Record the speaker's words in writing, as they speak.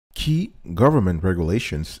Key government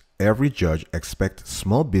regulations every judge expects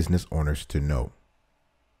small business owners to know.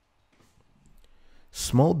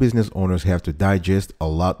 Small business owners have to digest a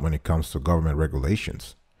lot when it comes to government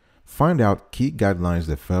regulations. Find out key guidelines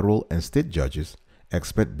that federal and state judges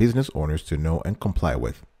expect business owners to know and comply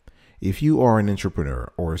with. If you are an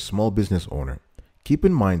entrepreneur or a small business owner, keep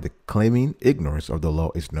in mind that claiming ignorance of the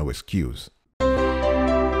law is no excuse.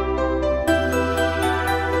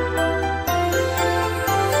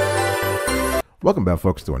 Welcome back,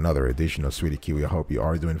 folks, to another edition of Sweetie Kiwi. I hope you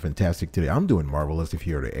are doing fantastic today. I'm doing marvelous if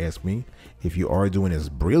you were to ask me. If you are doing as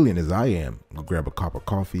brilliant as I am, go grab a cup of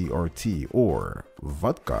coffee or tea or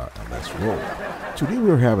vodka and let's roll. Today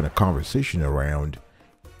we're having a conversation around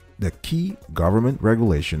the key government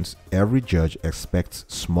regulations every judge expects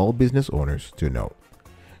small business owners to know.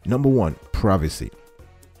 Number one, privacy.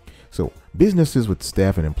 So businesses with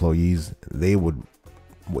staff and employees, they wind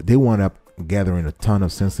up gathering a ton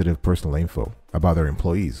of sensitive personal info about their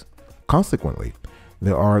employees. Consequently,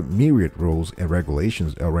 there are myriad rules and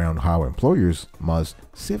regulations around how employers must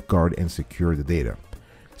safeguard and secure the data.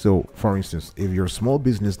 So, for instance, if your small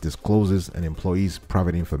business discloses an employee's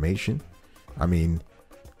private information,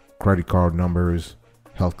 credit card numbers,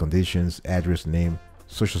 health conditions, address, name,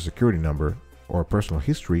 social security number, or personal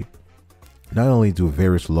history, not only do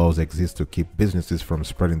various laws exist to keep businesses from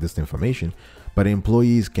spreading this information, but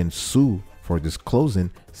employees can sue for disclosing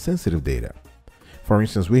sensitive data. For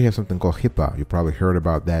instance, we have something called HIPAA. You probably heard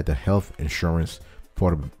about that, the Health Insurance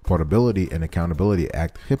Portability and Accountability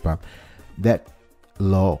Act, HIPAA. That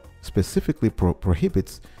law specifically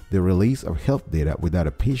prohibits the release of health data without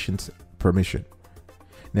a patient's permission.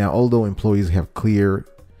 Now, although employees have clear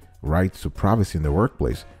rights to privacy in the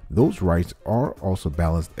workplace, those rights are also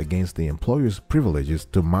balanced against the employer's privileges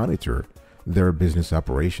to monitor their business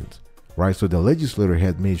operations. Right, so the legislator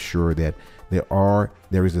had made sure that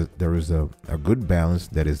there is a good balance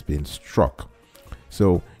that is being struck.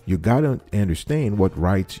 So you got to understand what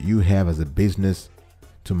rights you have as a business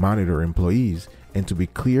to monitor employees and to be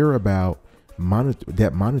clear about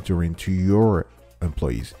monitoring to your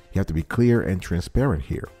employees. You have to be clear and transparent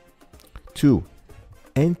here. 2,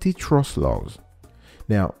 antitrust laws.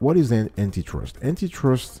 Now, what is an antitrust?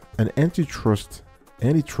 Antitrust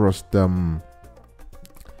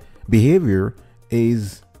behavior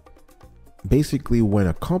is basically when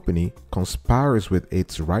a company conspires with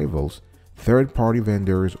its rivals, third-party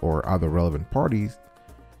vendors, or other relevant parties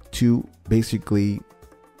to basically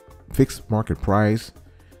fix market price,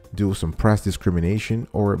 do some price discrimination,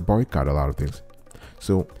 or boycott a lot of things.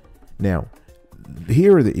 So now,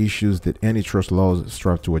 here are the issues that antitrust laws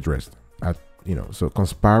strive to address. So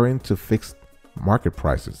conspiring to fix market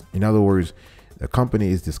prices. In other words, the company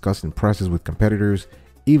is discussing prices with competitors,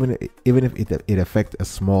 even if it affects a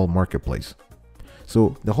small marketplace.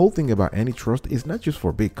 So the whole thing about antitrust is not just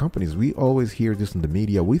for big companies. We always hear this in the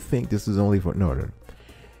media. We think this is only for no.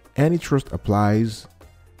 Antitrust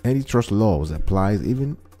laws applies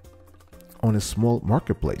even on a small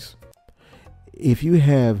marketplace. If you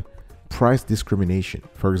have price discrimination,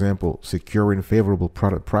 for example, securing favorable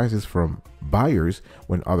product prices from buyers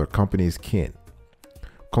when other companies can't,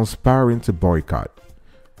 conspiring to boycott.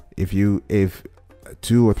 If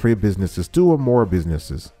 2 or more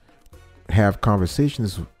businesses have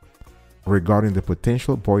conversations regarding the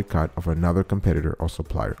potential boycott of another competitor or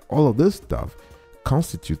supplier, all of this stuff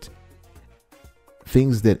constitutes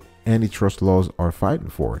things that antitrust laws are fighting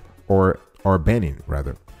for, or are banning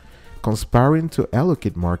rather. Conspiring to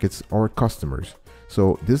allocate markets or customers.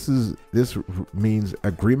 So this means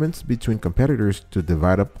agreements between competitors to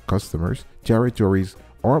divide up customers, territories,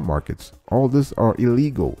 or markets. All this are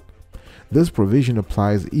illegal. This provision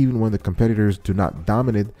applies even when the competitors do not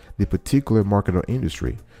dominate the particular market or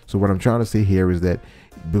industry. So what I'm trying to say here is that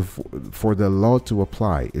for the law to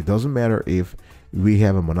apply, it doesn't matter if we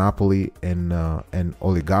have a monopoly and an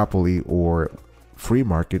oligopoly or free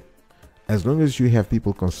market. As long as you have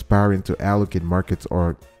people conspiring to allocate markets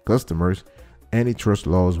or customers, antitrust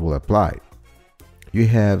laws will apply. You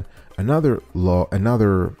have another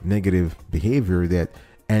negative behavior that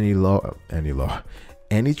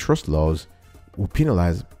antitrust laws will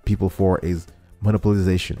penalize people for is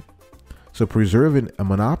monopolization. So preserving a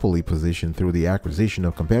monopoly position through the acquisition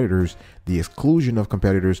of competitors, the exclusion of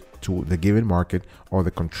competitors to the given market, or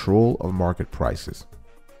the control of market prices.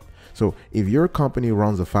 So if your company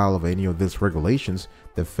runs afoul of any of these regulations,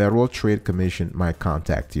 the Federal Trade Commission might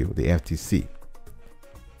contact you, the FTC.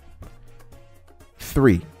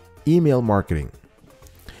 3, email marketing.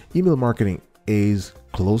 Email marketing is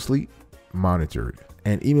closely monitored,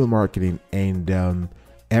 and email marketing and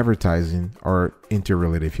advertising are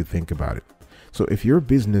interrelated if you think about it. So if your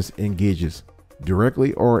business engages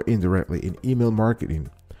directly or indirectly in email marketing,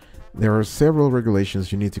 there are several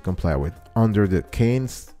regulations you need to comply with under the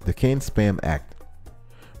Spam Act,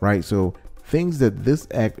 right? So things that this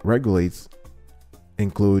act regulates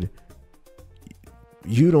include: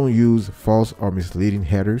 you don't use false or misleading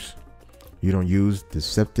headers, you don't use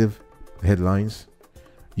deceptive headlines,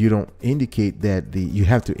 you don't indicate that you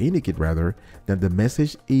have to indicate rather that the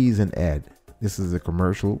message is an ad. This is a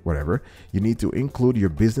commercial, whatever. You need to include your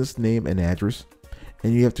business name and address,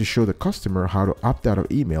 and you have to show the customer how to opt out of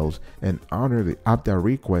emails and honor the opt-out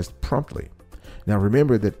request promptly. Now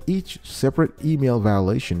remember that each separate email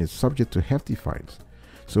violation is subject to hefty fines.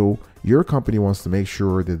 So your company wants to make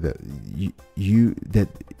sure that that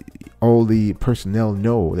all the personnel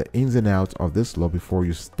know the ins and outs of this law before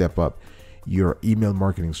you step up your email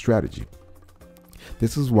marketing strategy.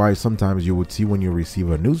 This is why sometimes you would see when you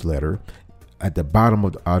receive a newsletter, at the bottom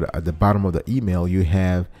of the email you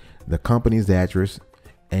have the company's address,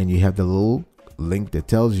 and you have the little link that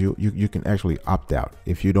tells you can actually opt out.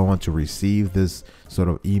 If you don't want to receive this sort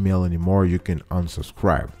of email anymore, you can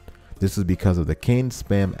unsubscribe. This is because of the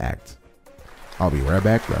Spam Act. I'll be right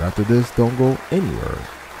back right after this. Don't go anywhere.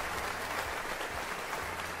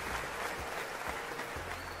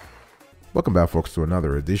 Welcome back, folks, to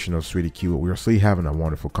another edition of Sweetie Q. We're still having a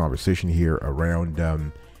wonderful conversation here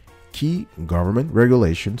around key government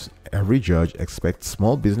regulations every judge expects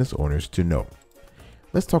small business owners to know.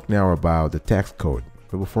 Let's talk now about the tax code.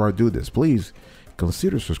 But before I do this, please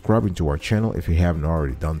consider subscribing to our channel if you haven't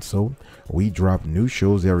already done so. We drop new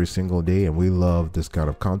shows every single day, and we love this kind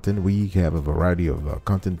of content. We have a variety of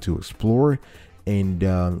content to explore, and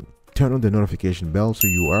turn on the notification bell so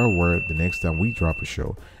you are aware the next time we drop a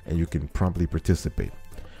show and you can promptly participate.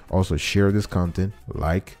 Also, share this content,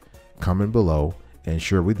 like, comment below, and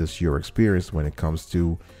share with us your experience when it comes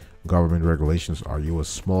to government regulations. Are you a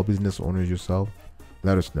small business owner yourself?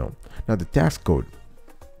 Let us know. Now, the tax code.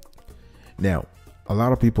 Now, a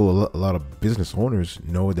lot of people, a lot of business owners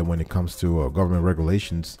know that when it comes to government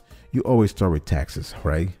regulations, you always start with taxes,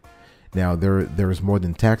 right? Now, there is more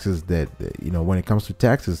than taxes that, when it comes to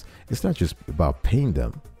taxes, it's not just about paying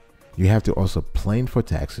them. You have to also plan for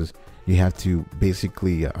taxes. You have to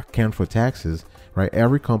basically account for taxes, right?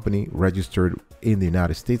 Every company registered in the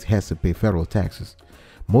United States has to pay federal taxes.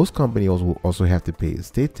 Most companies will also have to pay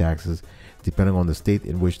state taxes depending on the state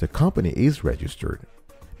in which the company is registered.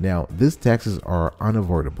 Now, these taxes are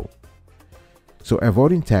unavoidable. So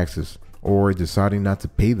avoiding taxes or deciding not to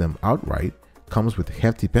pay them outright comes with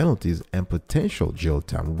hefty penalties and potential jail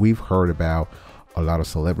time. We've heard about a lot of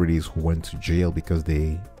celebrities who went to jail because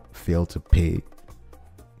they failed to pay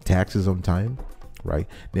taxes on time, right?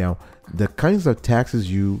 Now, the kinds of taxes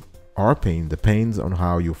you are paying depends on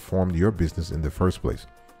how you formed your business in the first place.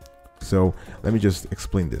 So let me just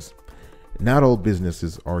explain this. Not all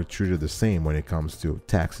businesses are treated the same when it comes to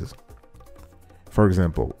taxes. For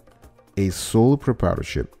example, a sole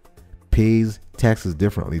proprietorship pays taxes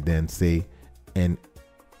differently than, say,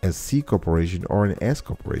 a C corporation or an S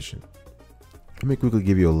corporation. Let me quickly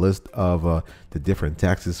give you a list of the different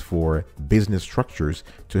taxes for business structures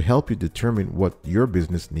to help you determine what your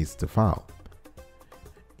business needs to file.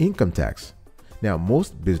 Income tax. Now,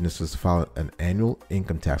 most businesses file an annual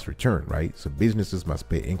income tax return, right? So businesses must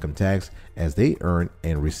pay income tax as they earn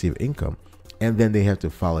and receive income, and then they have to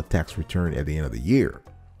file a tax return at the end of the year.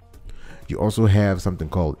 You also have something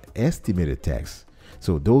called estimated tax.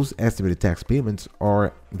 So those estimated tax payments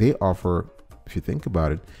they offer, if you think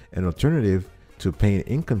about it, an alternative to paying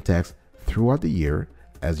income tax throughout the year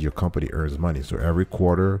as your company earns money. So every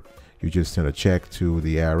quarter, you just send a check to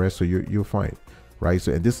the IRS, so you're fine, right?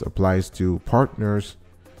 So, and this applies to partners,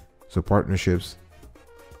 so partnerships,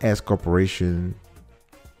 S corporation,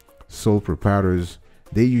 sole proprietors.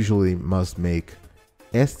 They usually must make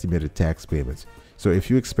estimated tax payments. So if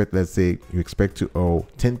you expect, let's say you expect to owe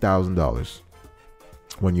 $10,000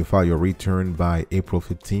 when you file your return by April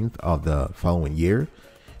 15th of the following year,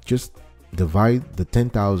 just divide the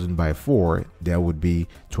 10,000 by 4, that would be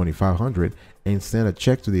 2,500, and send a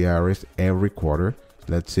check to the IRS every quarter.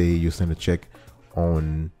 Let's say you send a check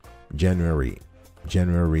on January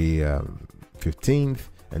 15th,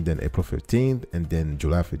 and then April 15th, and then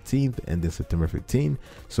July 15th, and then September 15th.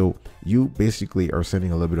 So you basically are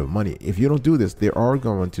sending a little bit of money. If you don't do this, the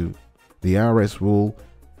IRS will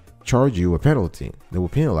charge you a penalty. They will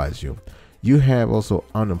penalize you. You have also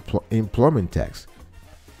employment tax.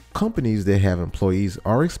 Companies that have employees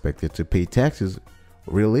are expected to pay taxes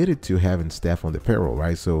related to having staff on the payroll,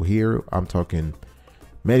 right? So here I'm talking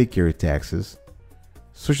Medicare taxes,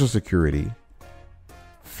 Social Security,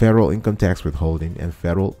 federal income tax withholding, and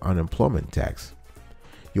federal unemployment tax.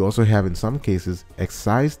 You also have, in some cases,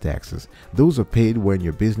 excise taxes. Those are paid when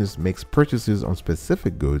your business makes purchases on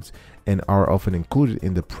specific goods and are often included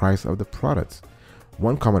in the price of the products.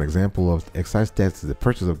 One common example of excise tax is the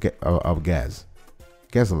purchase of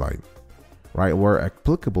gasoline, right, where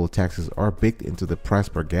applicable taxes are baked into the price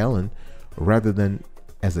per gallon rather than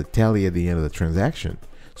as a tally at the end of the transaction.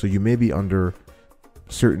 So you may be under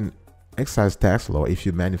certain excise tax law if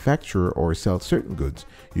you manufacture or sell certain goods,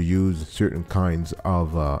 you use certain kinds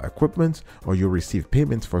of equipment, or you receive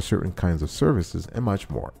payments for certain kinds of services, and much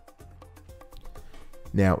more.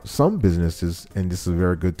 Now, some businesses, and this is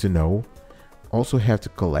very good to know, also have to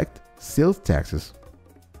collect sales taxes.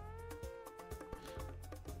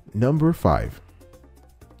 Number 5,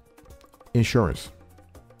 insurance.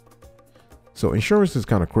 So insurance is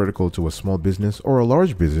kind of critical to a small business, or a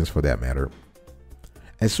large business for that matter.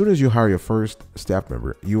 As soon as you hire your first staff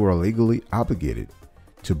member, you are legally obligated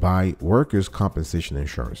to buy workers' compensation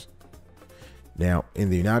insurance. Now,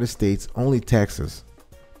 in the United States, only Texas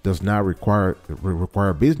does not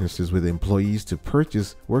require businesses with employees to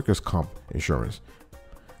purchase workers' comp insurance.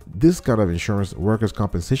 This kind of insurance, workers'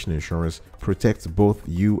 compensation insurance, protects both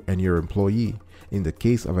you and your employee in the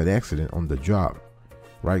case of an accident on the job,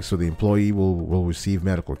 right? So the employee will receive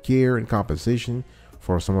medical care and compensation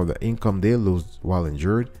for some of the income they lose while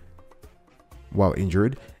injured,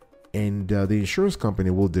 and the insurance company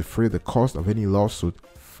will defray the cost of any lawsuit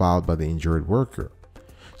filed by the injured worker.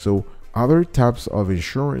 So other types of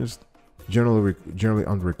insurance generally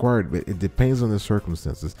unrequired, but it depends on the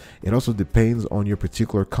circumstances. It also depends on your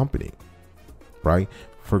particular company, right?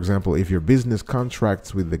 For example, if your business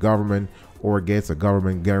contracts with the government or gets a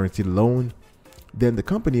government guaranteed loan, then the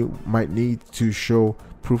company might need to show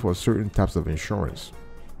proof of certain types of insurance.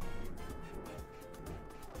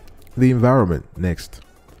 The environment next.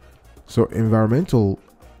 So environmental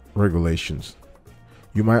regulations.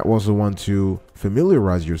 You might also want to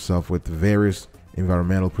familiarize yourself with various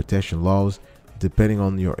environmental protection laws depending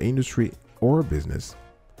on your industry or business.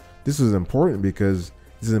 This is important because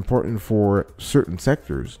this is important for certain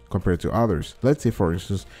sectors compared to others. Let's say, for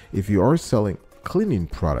instance, if you are selling cleaning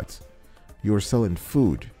products, you are selling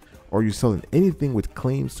food, or you're selling anything with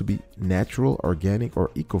claims to be natural, organic, or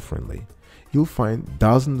eco-friendly, you'll find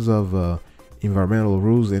dozens of environmental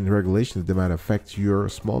rules and regulations that might affect your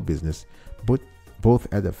small business, but both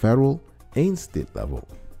at the federal and state level.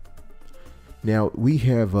 Now we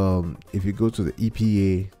have, if you go to the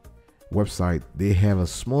EPA website, they have a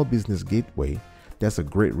small business gateway. That's a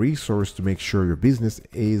great resource to make sure your business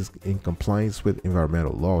is in compliance with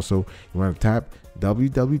environmental law. So you want to tap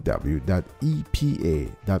www.epa.gov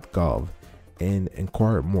and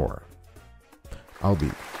inquire more. I'll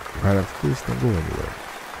be right after this, don't go anywhere.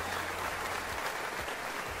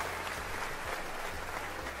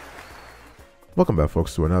 Welcome back,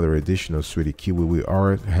 folks, to another edition of Sweetie Kiwi. We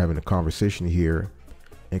are having a conversation here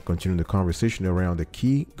and continuing the conversation around the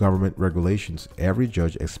key government regulations every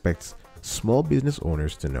judge expects small business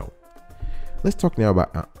owners to know. Let's talk now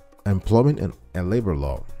about employment and labor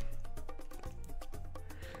law.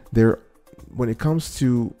 When it comes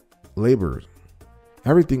to labor,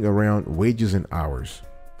 everything around wages and hours,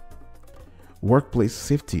 workplace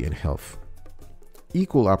safety and health,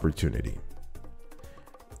 equal opportunity.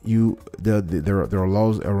 There are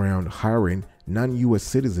laws around hiring non-U.S.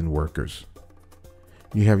 citizen workers.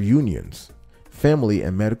 You have unions, family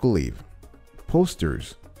and medical leave,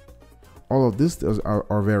 posters. All of this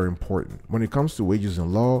are very important. When it comes to wages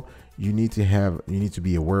and law, you need to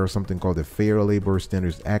be aware of something called the Fair Labor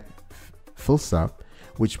Standards Act, FLSA,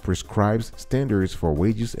 which prescribes standards for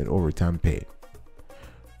wages and overtime pay.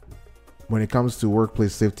 When it comes to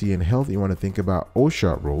workplace safety and health, you want to think about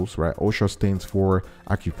OSHA rules, right? OSHA stands for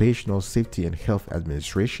Occupational Safety and Health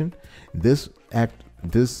Administration. This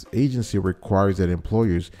agency requires that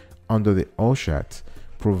employers under the OSHA Act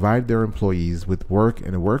provide their employees with work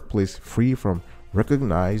in a workplace free from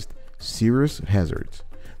recognized serious hazards.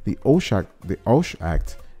 The OSHA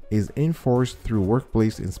Act is enforced through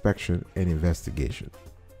workplace inspection and investigation.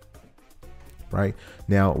 Right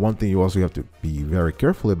now, one thing you also have to be very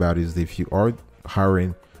careful about is if you are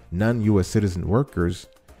hiring non-U.S. citizen workers,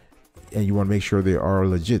 and you want to make sure they are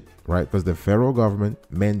legit, right? Because the federal government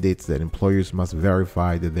mandates that employers must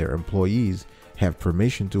verify that their employees have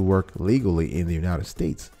permission to work legally in the United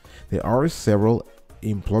States. There are several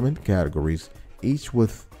employment categories, each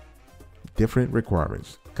with different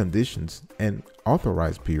requirements, conditions, and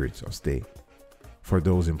authorized periods of stay for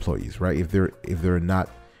those employees, right? If they're not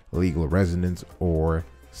legal residents or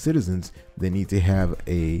citizens, they need to have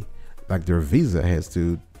their visa has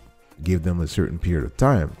to give them a certain period of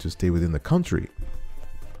time to stay within the country.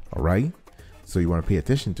 All right. So you want to pay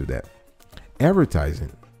attention to that.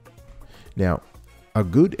 Advertising. Now, a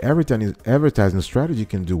good advertising strategy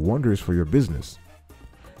can do wonders for your business,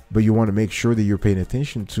 but you want to make sure that you're paying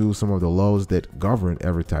attention to some of the laws that govern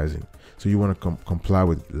advertising. So you want to comply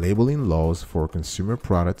with labeling laws for consumer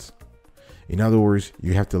products. In other words,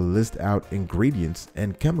 you have to list out ingredients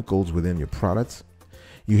and chemicals within your products.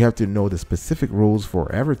 You have to know the specific rules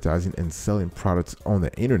for advertising and selling products on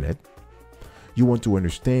the internet. You want to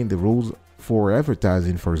understand the rules for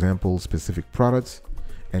advertising, for example, specific products.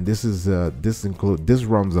 And this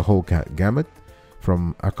runs the whole gamut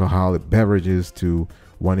from alcoholic beverages to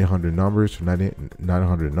 1-800 numbers to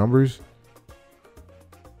 900 numbers.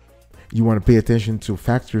 You want to pay attention to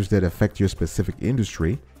factors that affect your specific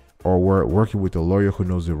industry, or where working with a lawyer who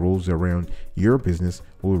knows the rules around your business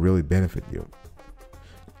will really benefit you.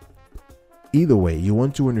 Either way, you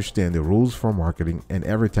want to understand the rules for marketing and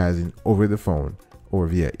advertising over the phone or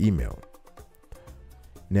via email.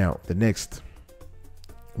 Now, the next,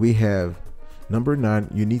 we have number 9,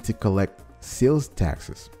 you need to collect sales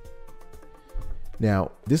taxes.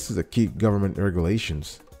 Now, this is a key government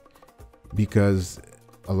regulations because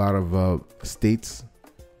a lot of states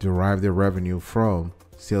derive their revenue from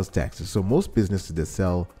sales taxes. So most businesses that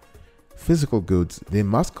sell physical goods, they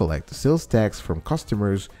must collect sales tax from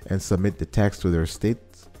customers and submit the tax to their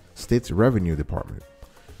state's revenue department.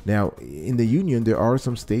 Now, in the union, there are a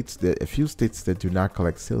few states that do not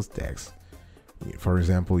collect sales tax. For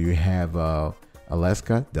example, you have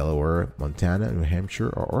Alaska, Delaware, Montana, New Hampshire,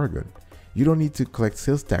 or Oregon. You don't need to collect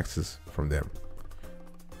sales taxes from them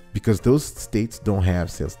because those states don't have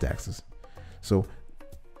sales taxes. So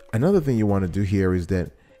another thing you want to do here is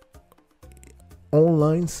that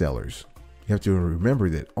online sellers, you have to remember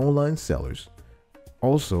that online sellers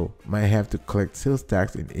also might have to collect sales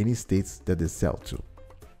tax in any states that they sell to.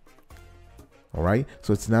 All right.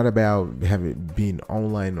 So it's not about being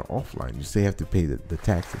online or offline. You still have to pay the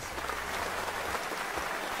taxes.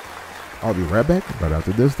 I'll be right back, but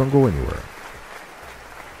after this, don't go anywhere.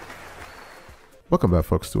 Welcome back,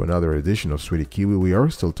 folks, to another edition of Sweetie Kiwi. We are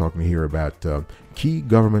still talking here about key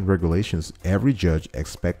government regulations every judge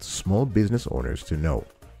expects small business owners to know.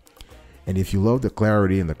 And if you love the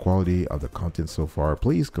clarity and the quality of the content so far,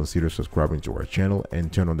 please consider subscribing to our channel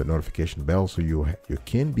and turn on the notification bell so you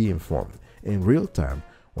can be informed in real time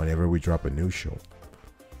whenever we drop a new show.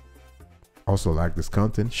 Also, like this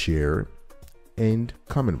content, share, and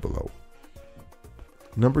comment below.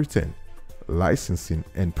 Number 10, licensing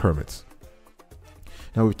and permits.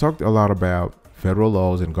 Now, we've talked a lot about federal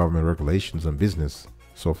laws and government regulations on business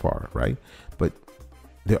so far, right? But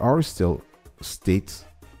there are still state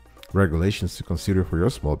regulations to consider for your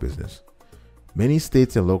small business. Many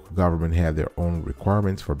states and local government have their own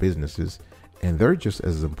requirements for businesses, and they're just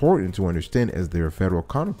as important to understand as their federal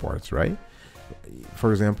counterparts, right?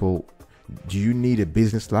 For example, do you need a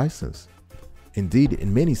business license? Indeed,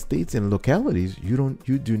 in many states and localities, you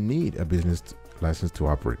do need a business license to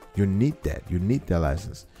operate. You need that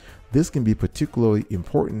license. This can be particularly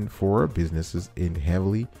important for businesses in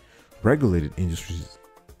heavily regulated industries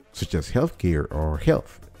such as healthcare or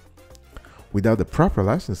health. Without the proper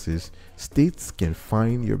licenses, states can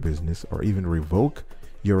fine your business or even revoke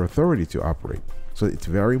your authority to operate. So it's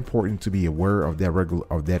very important to be aware of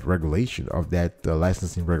that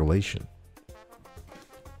licensing regulation.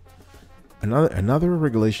 Another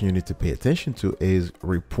regulation you need to pay attention to is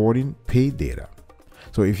reporting pay data.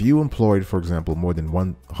 So if you employed, for example, more than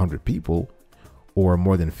 100 people or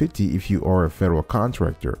more than 50, if you are a federal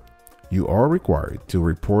contractor, you are required to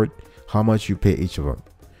report how much you pay each of them.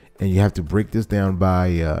 And you have to break this down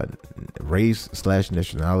by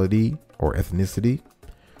race/nationality or ethnicity,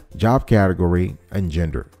 job category, and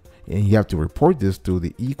gender. And you have to report this to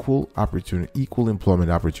the Equal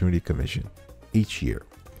Employment Opportunity Commission each year.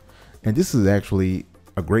 And this is actually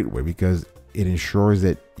a great way because it ensures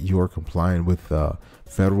that you are complying with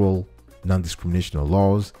federal non-discrimination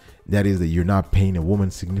laws. That is, that you're not paying a woman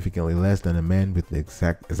significantly less than a man with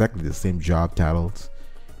exactly the same job titles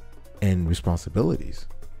and responsibilities,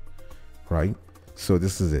 right? So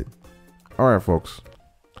this is it. All right, folks.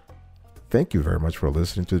 Thank you very much for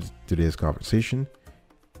listening to today's conversation.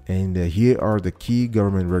 And here are the key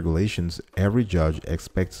government regulations every judge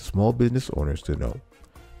expects small business owners to know.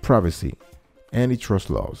 Privacy, antitrust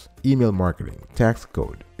laws, email marketing, tax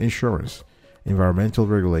code, insurance, environmental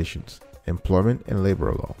regulations, employment and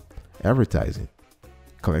labor law, advertising,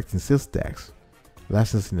 collecting sales tax,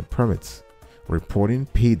 licensing and permits, reporting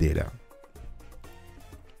pay data.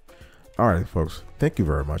 All right, folks. Thank you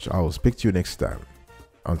very much. I will speak to you next time.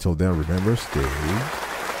 Until then, remember, stay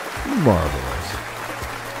Marvelous.